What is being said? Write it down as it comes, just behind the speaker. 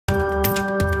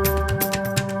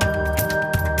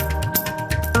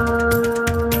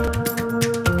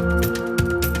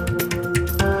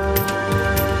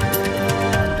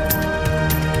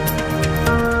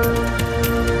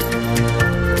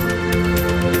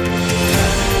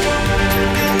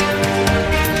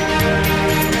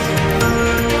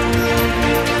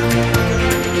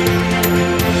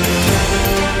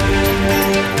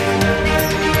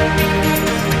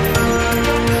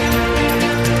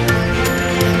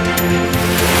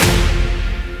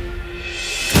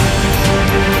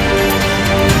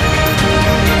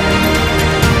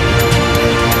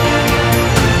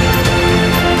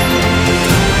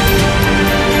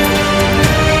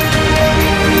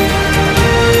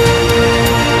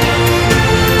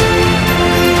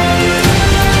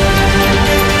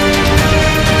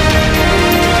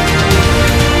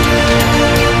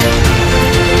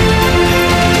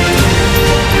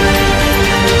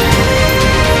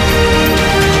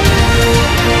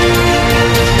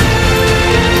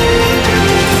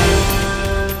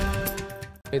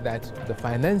that the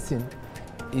financing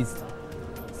is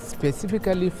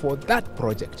specifically for that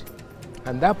project,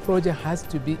 and that project has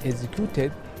to be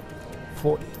executed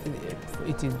for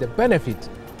it is the benefit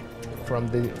from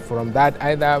that,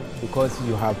 either because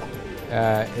you have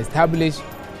established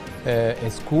a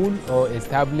school or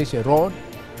established a road,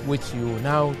 which you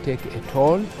now take a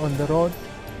toll on the road,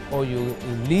 or you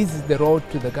lease the road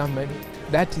to the government.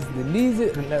 That is the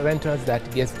lease rentals that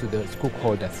gets to the Sukuk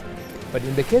holders. But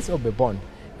in the case of a bond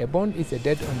is a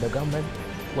debt on the government,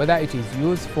 whether it is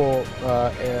used for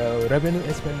revenue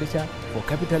expenditure, for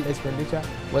capital expenditure,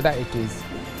 whether it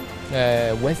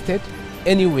is wasted.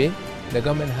 Anyway, the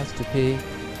government has to pay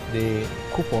the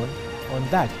coupon on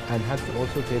that and has to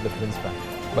also pay the principal.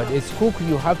 But a Sukuk,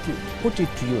 you have to put it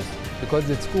to use, because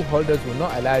the Sukuk holders will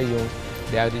not allow you.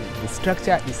 The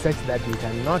structure is such that you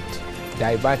cannot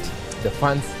divert the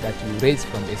funds that you raise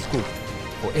from a Sukuk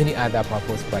for any other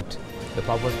purpose but the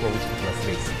purpose for which it was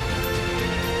raised.